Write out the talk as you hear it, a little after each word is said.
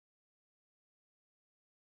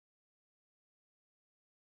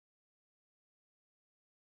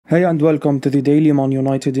Hey and welcome to the Daily Man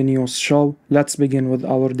United News Show. Let's begin with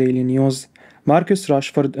our daily news. Marcus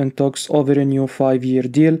Rashford in talks over a new 5-year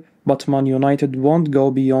deal, but Man United won't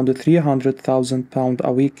go beyond £300,000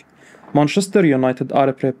 a week. Manchester United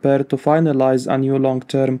are prepared to finalize a new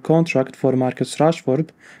long-term contract for Marcus Rashford,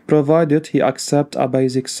 provided he accepts a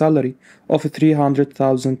basic salary of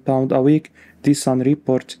 £300,000 a week, the Sun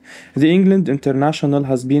report. The England international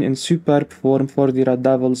has been in superb form for the Red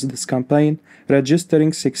Devils this campaign,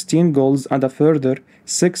 registering 16 goals and a further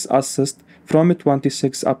 6 assists from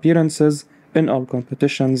 26 appearances in all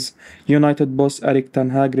competitions. United boss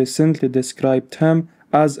Ten Hag recently described him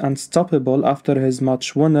as unstoppable after his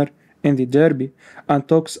match winner in the derby, and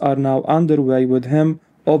talks are now underway with him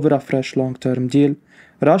over a fresh long-term deal.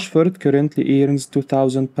 Rashford currently earns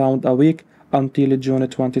 £2,000 a week until June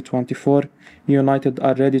 2024. United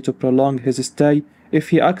are ready to prolong his stay if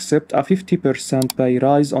he accepts a 50% pay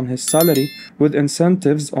rise on his salary with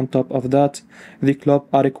incentives on top of that. The club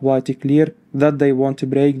are quite clear that they want to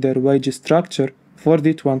break their wage structure for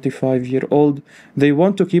the 25-year-old. They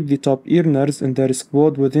want to keep the top earners in their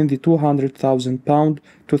squad within the £200,000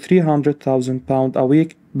 to £300,000 a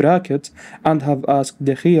week bracket and have asked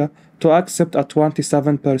De Gea to accept a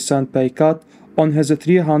 27% pay cut on his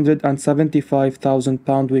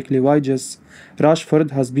 £375,000 weekly wages.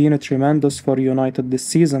 Rashford has been tremendous for United this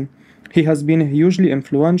season. He has been hugely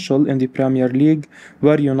influential in the Premier League,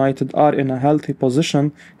 where United are in a healthy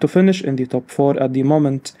position to finish in the top 4 at the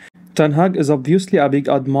moment. Ten Hag is obviously a big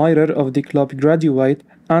admirer of the club graduate,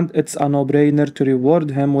 and it's a no-brainer to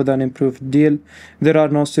reward him with an improved deal. There are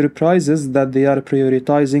no surprises that they are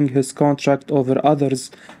prioritizing his contract over others.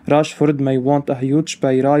 Rashford may want a huge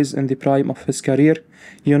pay rise in the prime of his career.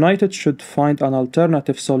 United should find an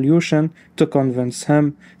alternative solution to convince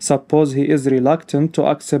him. Suppose he is reluctant to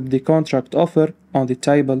accept the contract offer on the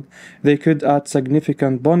table. They could add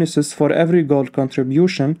significant bonuses for every goal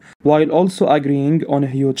contribution, while also agreeing on a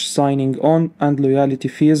huge signing on and loyalty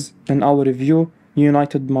fees. In our view,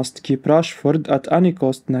 United must keep Rashford at any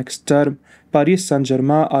cost next term. Paris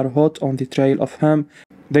Saint-Germain are hot on the trail of him.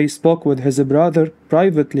 They spoke with his brother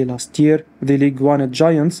privately last year. The League One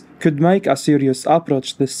giants could make a serious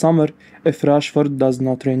approach this summer if Rashford does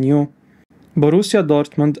not renew. Borussia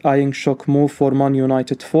Dortmund eyeing shock move for Man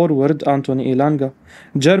United forward Anthony Elanga.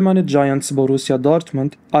 German giants Borussia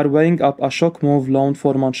Dortmund are weighing up a shock move loan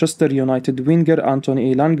for Manchester United winger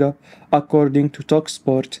Anthony Elanga, according to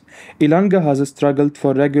TalkSport. Elanga has struggled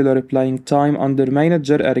for regular playing time under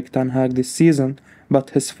manager Ten Hag this season, but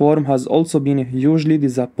his form has also been hugely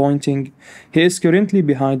disappointing. He is currently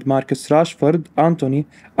behind Marcus Rashford, Anthony,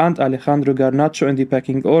 and Alejandro Garnacho in the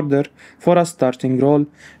pecking order for a starting role.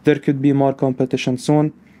 There could be more competition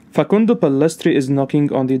soon. Facundo Pellistri is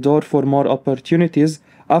knocking on the door for more opportunities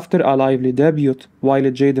after a lively debut, while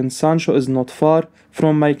Jadon Sancho is not far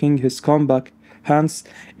from making his comeback. Hence,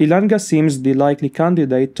 Elanga seems the likely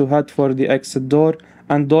candidate to head for the exit door,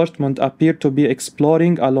 and Dortmund appear to be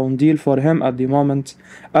exploring a loan deal for him at the moment.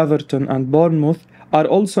 Everton and Bournemouth are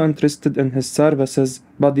also interested in his services,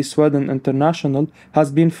 but the Sweden international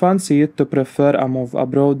has been fancied to prefer a move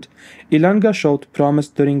abroad. Elanga showed promise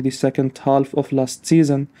during the second half of last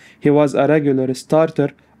season. He was a regular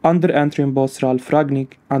starter under interim boss Ralf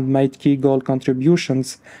Rangnick and made key goal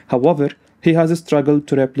contributions. However, he has struggled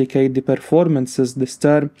to replicate the performances this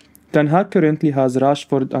term. Ten Hag currently has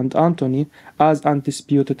Rashford and Anthony as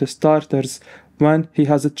undisputed starters. When he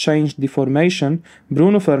has changed the formation,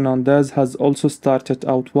 Bruno Fernandes has also started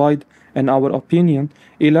out wide. In our opinion,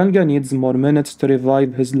 Elanga needs more minutes to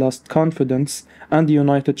revive his lost confidence, and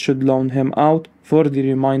United should loan him out for the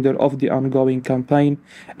remainder of the ongoing campaign.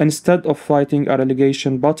 Instead of fighting a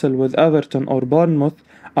relegation battle with Everton or Bournemouth,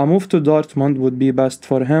 a move to Dortmund would be best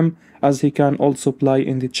for him, as he can also play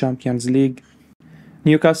in the Champions League.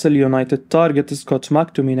 Newcastle United target Scott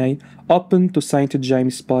McTominay open to St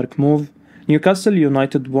James Park move. Newcastle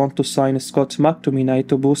United want to sign Scott McTominay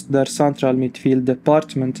to boost their central midfield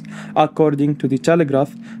department. According to The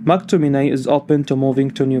Telegraph, McTominay is open to moving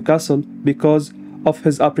to Newcastle because of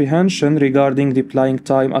his apprehension regarding the playing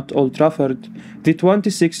time at Old Trafford. The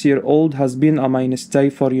 26-year-old has been a mainstay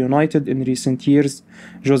for United in recent years.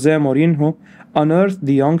 Jose Mourinho unearthed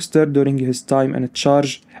the youngster during his time in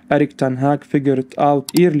charge. Ten Hag figured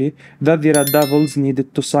out early that the Red Devils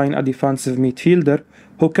needed to sign a defensive midfielder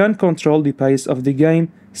who can control the pace of the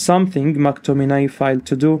game, something McTominay failed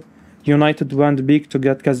to do. United went big to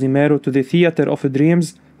get Casemiro to the theatre of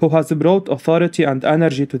dreams, who has brought authority and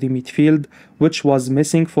energy to the midfield, which was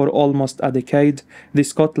missing for almost a decade. The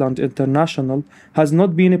Scotland international has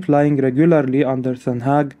not been playing regularly under Ten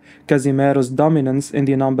Hag. Casemiro's dominance in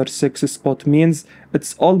the number 6 spot means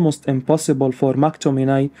it's almost impossible for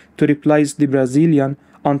McTominay to replace the Brazilian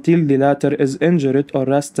until the latter is injured or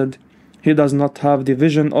rested. He does not have the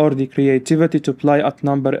vision or the creativity to play at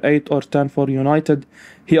number 8 or 10 for United.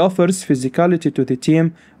 He offers physicality to the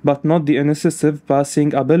team, but not the incisive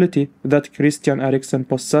passing ability that Christian Eriksen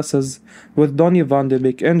possesses. With Donny van de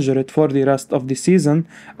Beek injured for the rest of the season,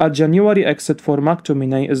 a January exit for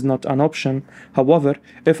McTominay is not an option. However,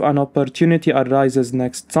 if an opportunity arises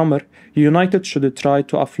next summer, United should try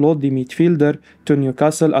to offload the midfielder to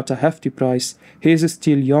Newcastle at a hefty price. He is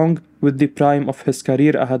still young, with the prime of his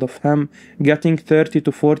career ahead of him. Getting 30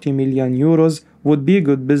 to 40 million euros would be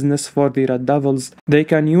good business for the Red Devils. They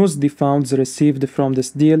can use the funds received from this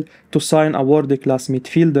deal to sign a world-class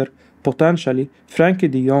midfielder, potentially Frankie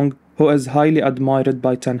de Jong, who is highly admired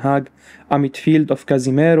by Ten Hag. A midfield of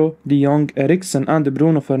Casemiro, de Jong, Eriksen and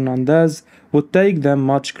Bruno Fernandes would take them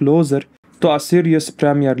much closer to a serious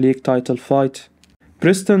Premier League title fight.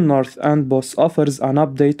 Preston North End boss offers an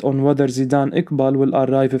update on whether Zidane Iqbal will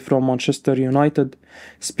arrive from Manchester United.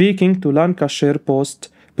 Speaking to Lancashire Post,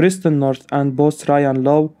 Preston North End boss Ryan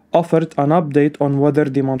Lowe offered an update on whether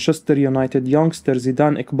the Manchester United youngster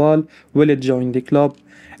Zidane Iqbal will join the club.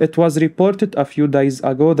 It was reported a few days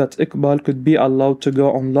ago that Iqbal could be allowed to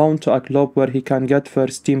go on loan to a club where he can get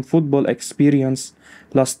first-team football experience.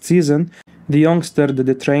 Last season, the youngster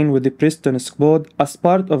did train with the Preston squad as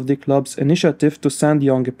part of the club's initiative to send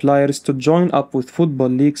young players to join up with Football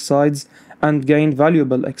League sides and gain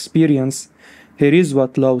valuable experience. Here is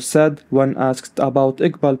what Lowe said when asked about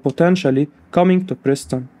Iqbal potentially coming to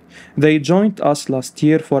Preston. They joined us last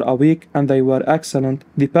year for a week and they were excellent,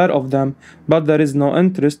 the pair of them, but there is no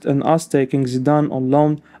interest in us taking Zidane on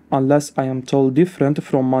loan unless I am told different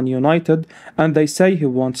from Man United and they say he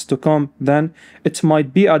wants to come. Then it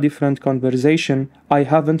might be a different conversation. I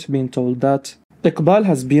haven't been told that. Iqbal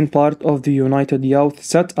has been part of the United youth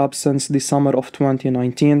set-up since the summer of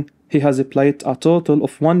 2019. He has played a total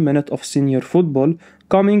of 1 minute of senior football,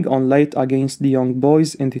 coming on late against the young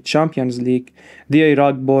boys in the Champions League. The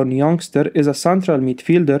Iraq-born youngster is a central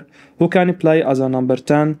midfielder who can play as a number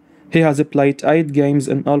 10. He has played 8 games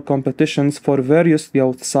in all competitions for various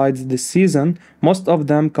youth sides this season, most of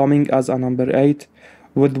them coming as a number 8.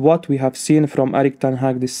 With what we have seen from Erik ten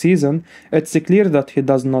Hag this season, it's clear that he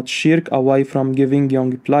does not shirk away from giving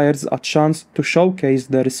young players a chance to showcase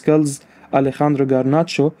their skills. Alejandro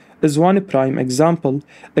Garnacho is one prime example.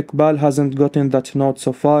 Iqbal hasn't gotten that nod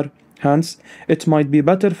so far. Hence, it might be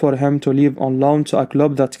better for him to leave on loan to a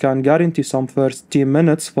club that can guarantee some first-team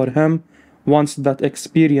minutes for him. Once that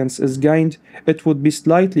experience is gained, it would be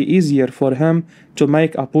slightly easier for him to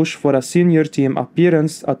make a push for a senior team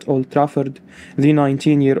appearance at Old Trafford. The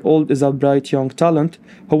 19-year-old is a bright young talent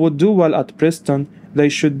who would do well at Preston. They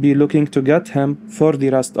should be looking to get him for the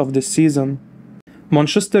rest of the season.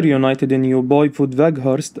 Manchester United new boy Wout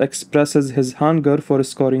Weghorst expresses his hunger for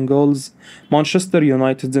scoring goals. Manchester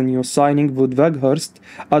United's new signing Wout Weghorst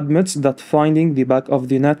admits that finding the back of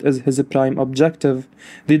the net is his prime objective.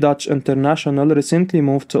 The Dutch international recently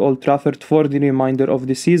moved to Old Trafford for the remainder of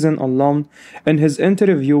the season on loan. In his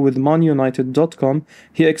interview with Man Utd.com,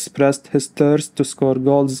 he expressed his thirst to score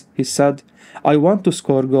goals. He said, "I want to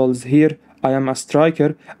score goals here. I am a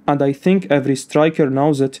striker, and I think every striker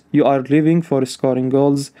knows it. You are living for scoring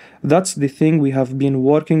goals. That's the thing we have been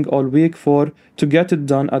working all week for, to get it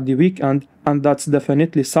done at the weekend, and that's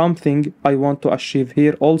definitely something I want to achieve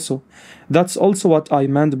here also. That's also what I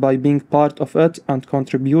meant by being part of it and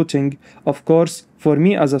contributing. Of course, for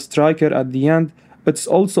me as a striker at the end, it's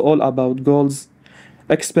also all about goals."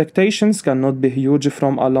 Expectations cannot be huge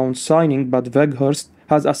from a loan signing, but Weghorst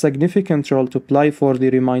has a significant role to play for the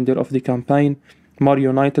remainder of the campaign. Man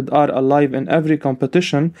United are alive in every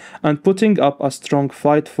competition and putting up a strong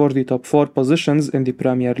fight for the top 4 positions in the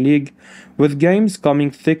Premier League. With games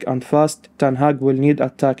coming thick and fast, Ten Hag will need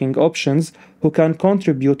attacking options who can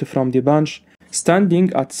contribute from the bench.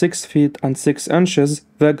 Standing at 6 feet and 6 inches,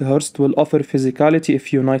 Weghorst will offer physicality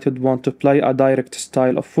if United want to play a direct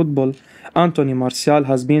style of football. Anthony Martial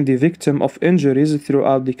has been the victim of injuries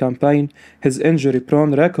throughout the campaign. His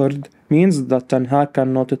injury-prone record means that Ten Hag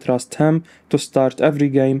cannot trust him to start every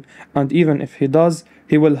game, and even if he does,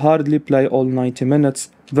 he will hardly play all 90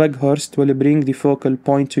 minutes. Weghorst will bring the focal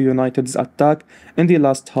point to United's attack in the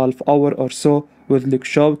last half hour or so. With Luke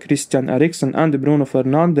Shaw, Christian Eriksen and Bruno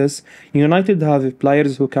Fernandes, United have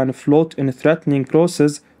players who can float in threatening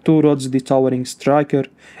crosses towards the towering striker.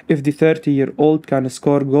 If the 30-year-old can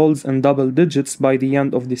score goals in double digits by the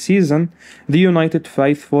end of the season, the United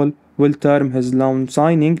faithful will term his loan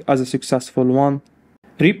signing as a successful one.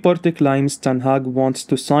 Report claims Ten Hag wants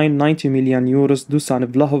to sign €90 million Dusan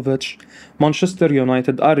Vlahovic. Manchester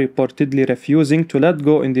United are reportedly refusing to let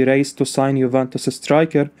go in the race to sign Juventus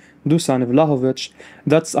striker Dusan Vlahovic.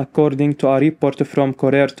 That's according to a report from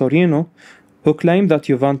Corriere Torino, who claim that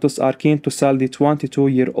Juventus are keen to sell the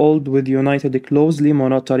 22-year-old, with United closely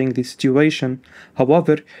monitoring the situation.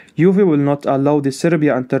 However, Juve will not allow the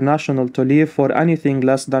Serbia international to leave for anything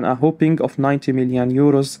less than a whopping of €90 million.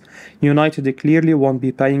 United clearly won't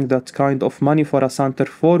be paying that kind of money for a centre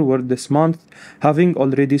forward this month, having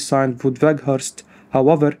already signed Wout Weghorst.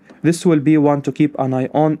 However, this will be one to keep an eye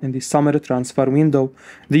on in the summer transfer window.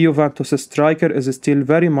 The Juventus striker is still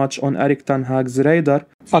very much on Erik Ten Hag's radar.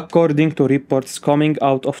 According to reports coming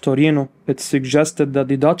out of Torino, it's suggested that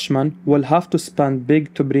the Dutchman will have to spend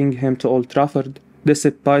big to bring him to Old Trafford.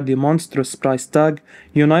 Despite the monstrous price tag,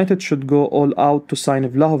 United should go all out to sign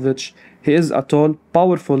Vlahovic. He is a tall,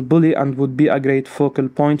 powerful bully and would be a great focal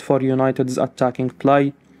point for United's attacking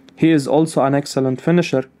play. He is also an excellent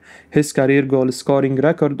finisher. His career goal-scoring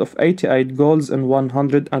record of 88 goals in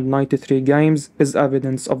 193 games is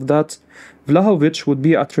evidence of that. Vlahovic would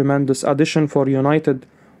be a tremendous addition for United.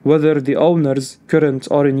 Whether the owners, current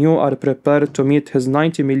or new, are prepared to meet his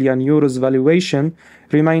 €90 million valuation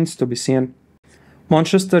remains to be seen.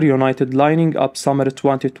 Manchester United lining up summer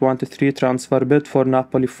 2023 transfer bid for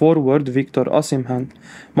Napoli forward Victor Osimhen.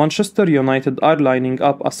 Manchester United are lining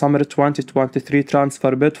up a summer 2023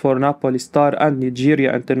 transfer bid for Napoli star and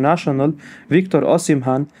Nigeria international Victor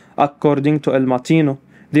Osimhen, according to El Mattino.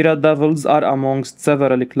 The Red Devils are amongst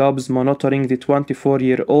several clubs monitoring the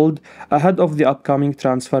 24-year-old ahead of the upcoming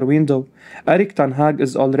transfer window. Erik Ten Hag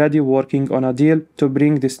is already working on a deal to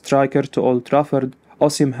bring the striker to Old Trafford.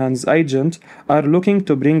 Osimhen's agent are looking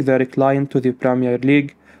to bring their client to the Premier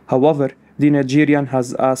League. However, the Nigerian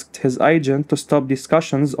has asked his agent to stop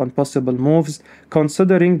discussions on possible moves,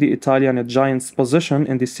 considering the Italian giant's position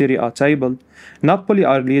in the Serie A table. Napoli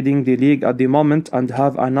are leading the league at the moment and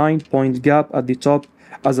have a 9-point gap at the top.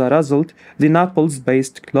 As a result, the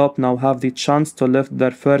Naples-based club now have the chance to lift their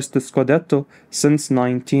first Scudetto since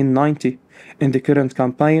 1990. In the current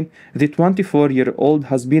campaign, the 24-year-old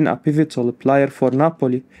has been a pivotal player for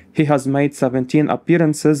Napoli. He has made 17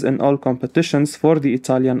 appearances in all competitions for the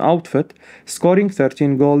Italian outfit, scoring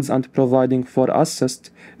 13 goals and providing 4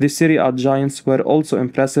 assists. The Serie A giants were also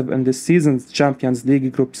impressive in this season's Champions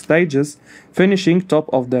League group stages, finishing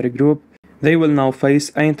top of their group. They will now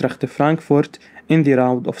face Eintracht Frankfurt in the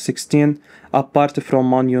round of 16. Apart from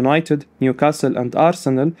Man United, Newcastle and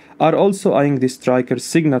Arsenal are also eyeing the striker's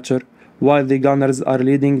signature. While the Gunners are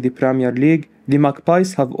leading the Premier League, the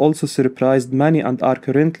Magpies have also surprised many and are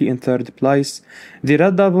currently in third place. The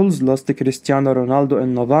Red Devils lost Cristiano Ronaldo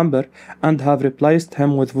in November and have replaced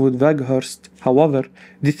him with Wout Weghorst. However,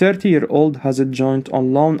 the 30-year-old has joined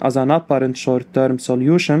on loan as an apparent short-term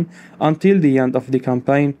solution until the end of the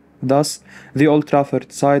campaign. Thus, the Old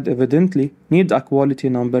Trafford side evidently need a quality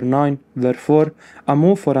number 9. Therefore, a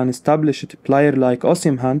move for an established player like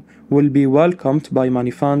Osimhen will be welcomed by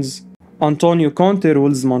many fans. Antonio Conte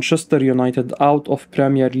rules Manchester United out of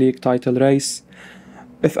Premier League title race.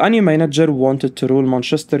 If any manager wanted to rule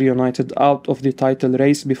Manchester United out of the title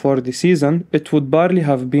race before the season, it would barely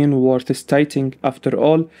have been worth stating. After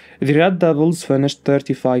all, the Red Devils finished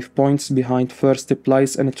 35 points behind first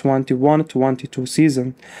place in the 21-22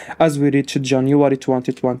 season. As we reach January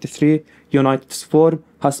 2023, United's form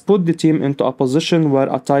has put the team into a position where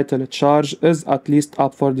a title charge is at least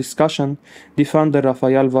up for discussion. Defender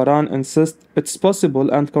Rafael Varane insists it's possible,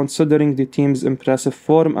 and considering the team's impressive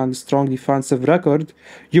form and strong defensive record,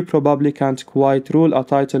 you probably can't quite rule a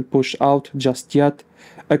title push out just yet.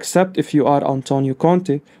 Except if you are Antonio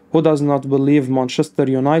Conte, who does not believe Manchester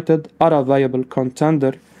United are a viable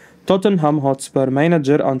contender. Tottenham Hotspur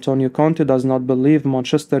manager Antonio Conte does not believe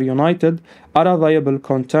Manchester United are a viable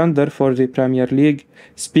contender for the Premier League.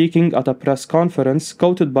 Speaking at a press conference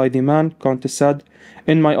quoted by the man, Conte said,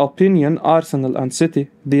 "In my opinion, Arsenal and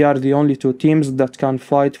City, they are the only two teams that can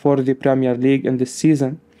fight for the Premier League in this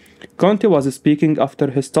season." Conte was speaking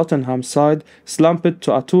after his Tottenham side slumped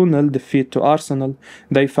to a 2-0 defeat to Arsenal.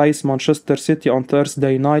 They face Manchester City on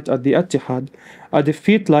Thursday night at the Etihad. A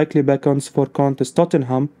defeat likely beckons for Conte's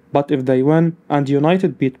Tottenham, but if they win and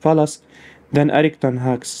United beat Palace, then Erik Ten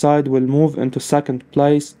Hag's side will move into second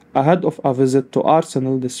place ahead of a visit to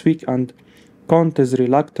Arsenal this weekend. Conte's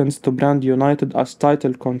reluctance to brand United as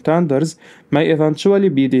title contenders may eventually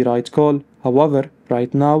be the right call. However,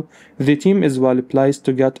 right now, the team is well placed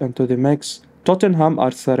to get into the mix. Tottenham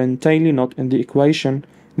are certainly not in the equation.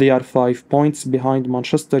 They are 5 points behind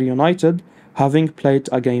Manchester United, having played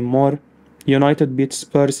a game more. United beat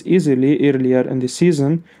Spurs easily earlier in the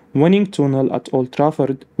season, winning 2-0 at Old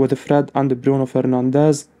Trafford with Fred and Bruno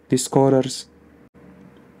Fernandes the scorers.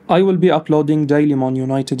 I will be uploading daily Man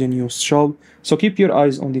United news show, so keep your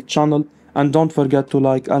eyes on the channel and don't forget to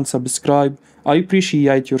like and subscribe. I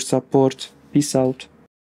appreciate your support. Peace out.